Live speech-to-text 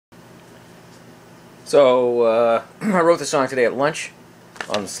So, I wrote the song today at lunch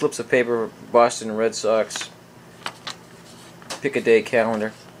on slips of paper, Boston Red Sox pick-a-day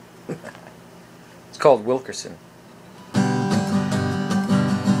calendar. It's called Wilkerson.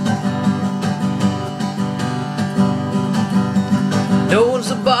 No one's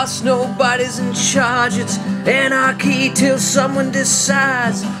the boss, nobody's in charge. It's anarchy till someone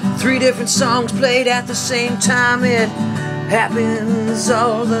decides. 3 different songs played at the same time. It happens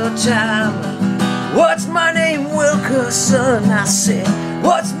all the time. What's my name, Wilkerson? I said,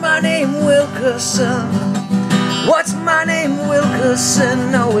 what's my name, Wilkerson? What's my name, Wilkerson?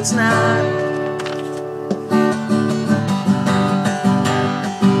 No, it's not.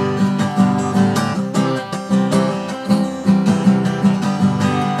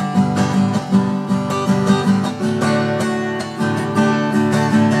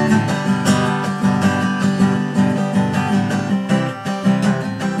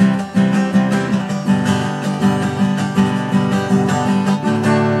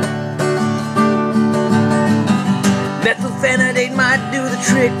 Methylphenidate might do the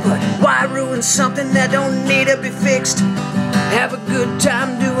trick, but why ruin something that don't need to be fixed? Have a good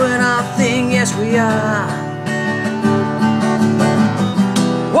time doing our thing, yes we are.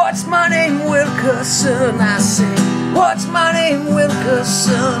 What's my name, Wilkerson? I say, what's my name,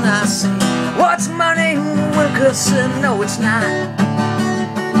 Wilkerson? I say, what's my name, Wilkerson? No, it's not.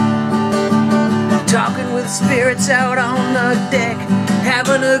 Talking with spirits out on the deck,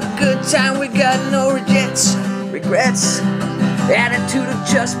 having a good time, we got no regrets. Attitude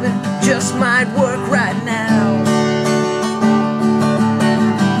adjustment just might work right now.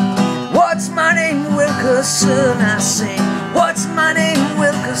 What's my name, Wilkerson? I say, what's my name,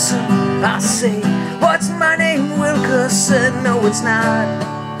 Wilkerson? I say, what's my name, Wilkerson? No, it's not.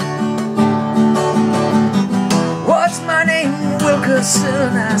 What's my name,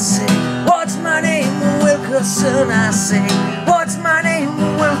 Wilkerson? I say, what's my name, Wilkerson? I say, what's my name,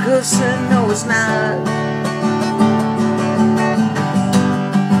 Wilkerson? No, it's not.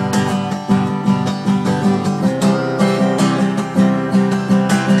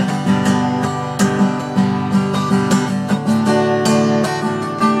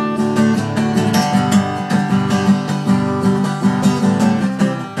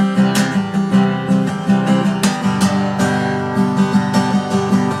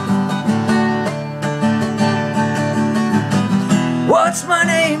 What's my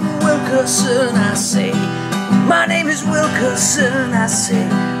name, Wilkerson? I say, my name is Wilkerson. I say,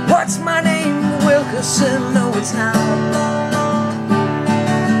 what's my name, Wilkerson? No, it's not.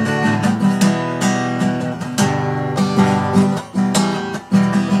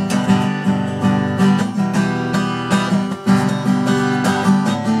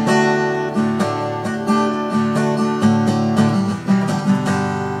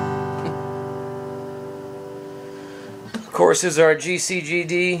 Choruses are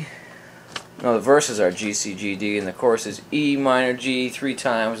G-C-G-D. No, the verses are G-C-G-D, and the chorus is E minor G 3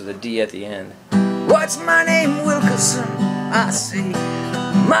 times with a D at the end. What's my name, Wilkerson? I say,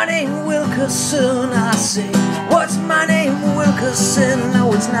 my name, Wilkerson. I say, what's my name, Wilkerson?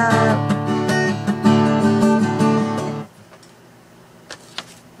 No, it's not.